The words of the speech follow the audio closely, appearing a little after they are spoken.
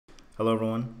Hello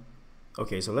everyone.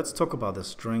 Okay, so let's talk about the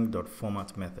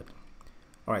string.format method.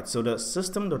 Alright, so the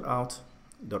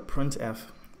system.out.printf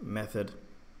method,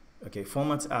 okay,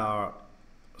 formats our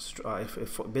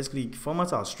basically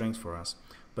formats our strings for us,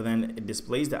 but then it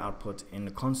displays the output in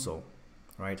the console,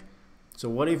 right? So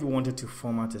what if we wanted to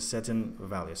format a certain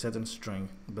value, a certain string,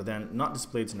 but then not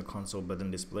display it in the console, but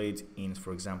then display it in,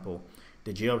 for example,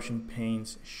 the J option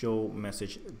panes show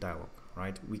message dialog,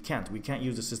 right? We can't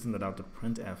use the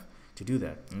system.out.printf to do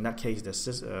that. In that case,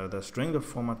 the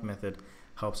string.format method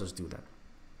helps us do that,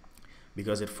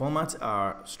 because it formats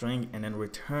our string and then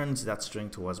returns that string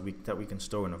to us that we can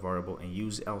store in a variable and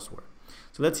use elsewhere.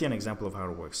 So let's see an example of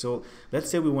how it works. So let's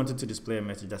say we wanted to display a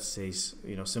message that says,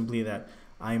 simply that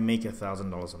I make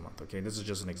 $1,000 a month. Okay, this is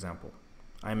just an example.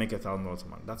 I make $1,000 a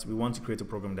month. We want to create a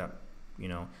program that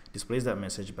displays that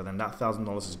message, but then that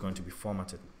 $1,000 is going to be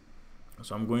formatted.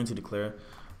 So I'm going to declare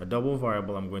a double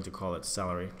variable. I'm going to call it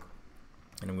salary,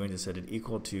 and I'm going to set it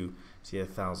equal to, say,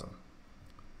 1,000.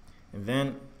 And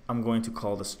then I'm going to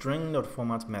call the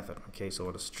string.format method. Okay,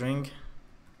 so the string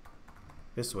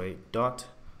this way dot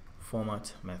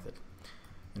format method,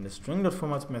 and the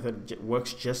string.format method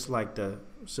works just like the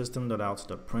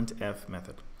system.out.printf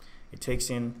method. It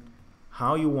takes in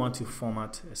how you want to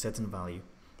format a certain value,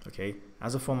 okay,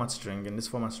 as a format string, and this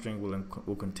format string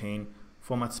will contain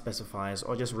format specifiers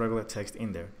or just regular text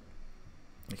in there,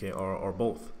 okay, or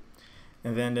both.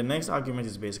 And then the next argument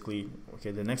is basically, okay,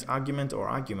 the next argument or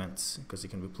arguments, because it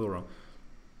can be plural.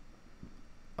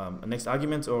 Next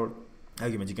argument or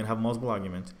argument, you can have multiple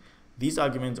arguments. These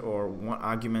arguments or one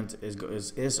argument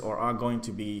is or are going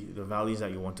to be the values that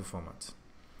you want to format.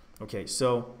 Okay,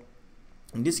 so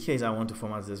in this case, I want to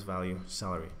format this value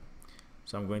salary.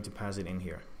 So I'm going to pass it in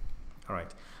here. All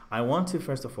right, I want to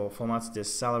first of all format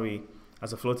this salary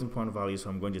as a floating point value, so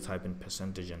I'm going to type in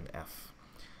percentage and F.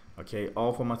 Okay,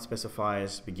 all format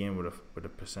specifiers begin with a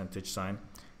percentage sign,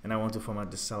 and I want to format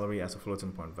the salary as a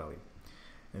floating point value.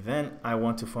 And then I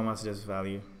want to format this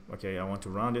value. Okay, I want to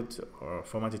round it or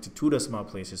format it to 2 decimal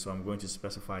places, so I'm going to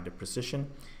specify the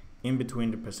precision in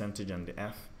between the percentage and the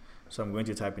F. So I'm going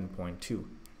to type in 0.2 to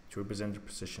represent the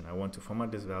precision. I want to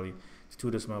format this value to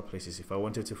 2 decimal places. If I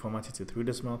wanted to format it to 3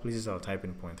 decimal places, I'll type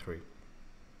in 0.3.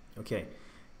 Okay.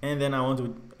 And then I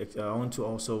want to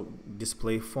also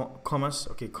display commas,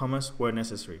 okay, commas where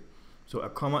necessary. So a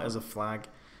comma is a flag,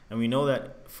 and we know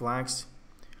that flags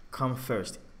come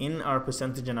first. In our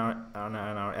percentage and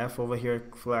our F over here,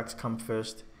 flags come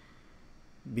first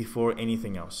before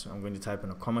anything else. I'm going to type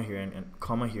in a comma here and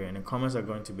comma here, and the commas are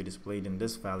going to be displayed in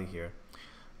this value here.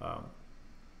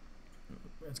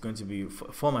 It's going to be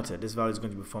formatted. This value is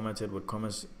going to be formatted with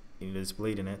commas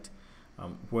displayed in it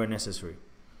where necessary.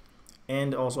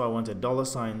 And also I want a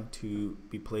 $sign to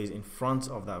be placed in front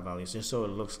of that value, just so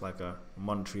it looks like a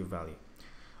monetary value.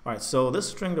 Alright, so this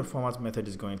string.format method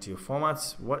is going to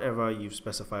format whatever you've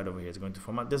specified over here. It's going to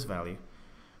format this value,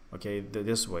 okay,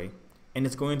 this way, and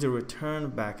it's going to return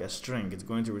back a string. It's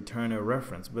going to return a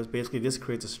reference, but basically this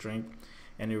creates a string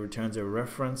and it returns a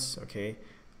reference, okay,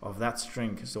 of that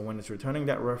string. So when it's returning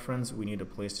that reference, we need a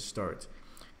place to store it.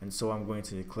 And so I'm going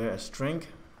to declare a string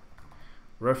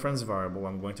reference variable.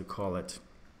 I'm going to call it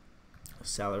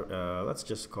salary. Let's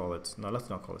just call it, no, let's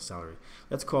not call it salary.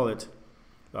 Let's call it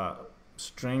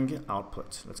string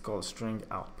output. Let's call it string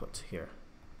output here,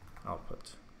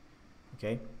 output.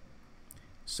 Okay,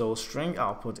 so string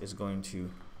output is going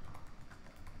to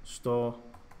store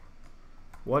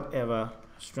whatever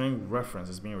string reference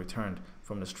is being returned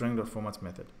from the string.format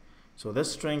method. So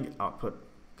this string output,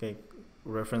 okay,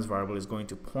 reference variable is going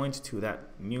to point to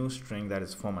that new string that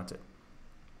is formatted.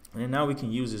 And now we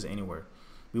can use this anywhere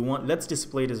we want. Let's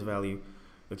display this value,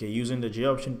 okay, using the J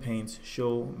option panes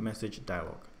show message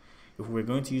dialog. If we're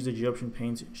going to use the J option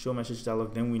panes show message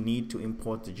dialog, then we need to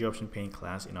import the J option pane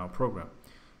class in our program.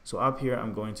 So up here,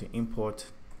 I'm going to import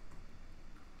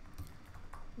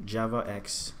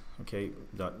javax, okay,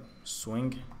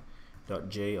 .swing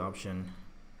 .j option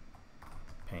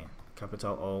pane,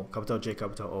 capital O, capital J,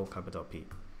 capital O, capital P.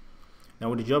 Now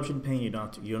with the J option pane, you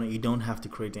don't have to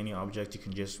create any object. You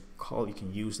can just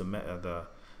use the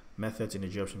methods in the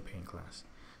J option pane class.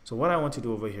 So what I want to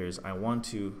do over here is I want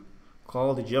to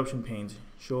call the J option panes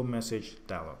show message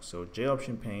dialog. So J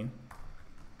option pane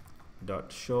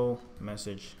dot show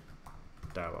message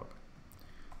dialog.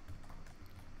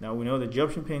 Now we know the J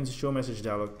option panes show message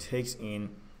dialog takes in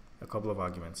a couple of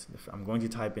arguments. I'm going to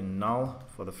type in null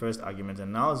for the first argument,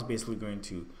 and null is basically going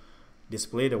to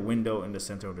display the window in the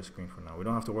center of the screen for now. We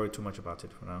don't have to worry too much about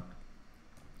it for now.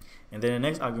 And then the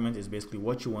next argument is basically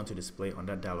what you want to display on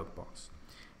that dialog box.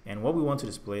 And what we want to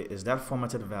display is that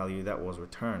formatted value that was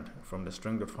returned from the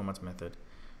string.format method,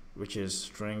 which is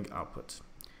string output.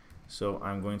 So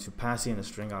I'm going to pass in a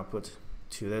string output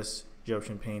to this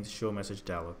option pane show message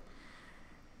dialog,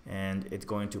 and it's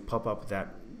going to pop up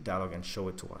that dialog and show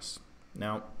it to us.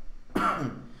 Now,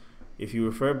 if you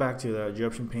refer back to the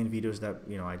option pane videos that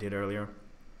I did earlier,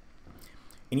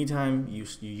 anytime you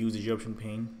use the option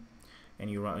pane and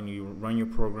you run your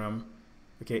program,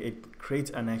 okay, it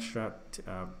creates an extra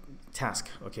task,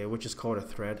 okay, which is called a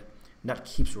thread that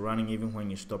keeps running even when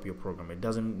you stop your program. It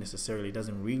doesn't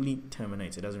really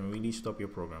terminate. It doesn't really stop your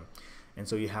program. And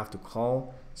so you have to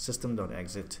call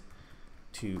system.exit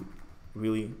to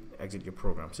really exit your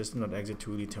program. System.exit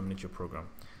to really terminate your program.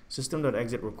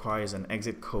 System.exit requires an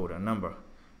exit code, a number,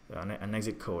 an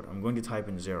exit code. I'm going to type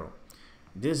in 0.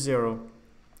 This 0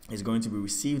 is going to be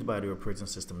received by the operating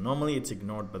system. Normally it's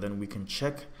ignored, but then we can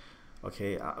check.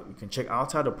 Okay, we can check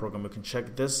outside the program. We can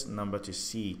check this number to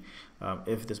see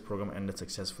if this program ended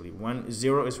successfully. When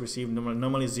 0 is received,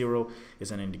 normally 0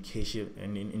 is an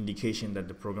indication that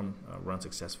the program runs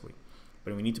successfully.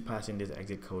 But we need to pass in this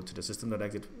exit code to the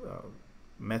system.exit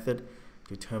method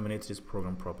to terminate this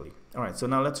program properly. All right, so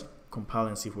now let's compile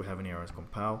and see if we have any errors.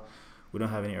 Compile. We don't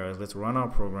have any errors. Let's run our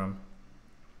program,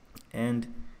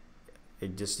 and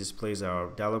it just displays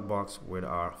our dialog box with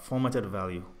our formatted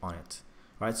value on it.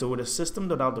 Right, so with a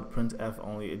system.out.printf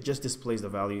only, it just displays the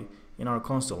value in our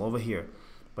console over here.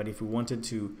 But if we wanted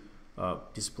to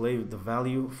display the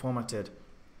value formatted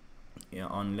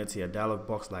on, let's say, a dialog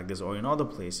box like this, or in other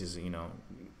places,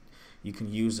 you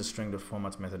can use the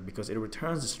string.format method, because it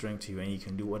returns the string to you and you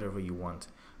can do whatever you want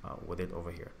with it over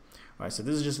here. All right, so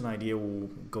this is just an idea. We'll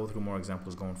go through more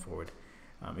examples going forward.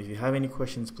 If you have any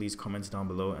questions, please comment down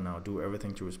below and I'll do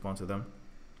everything to respond to them.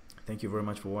 Thank you very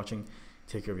much for watching.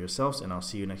 Take care of yourselves, and I'll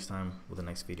see you next time with the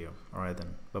next video. All right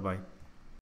then, bye-bye.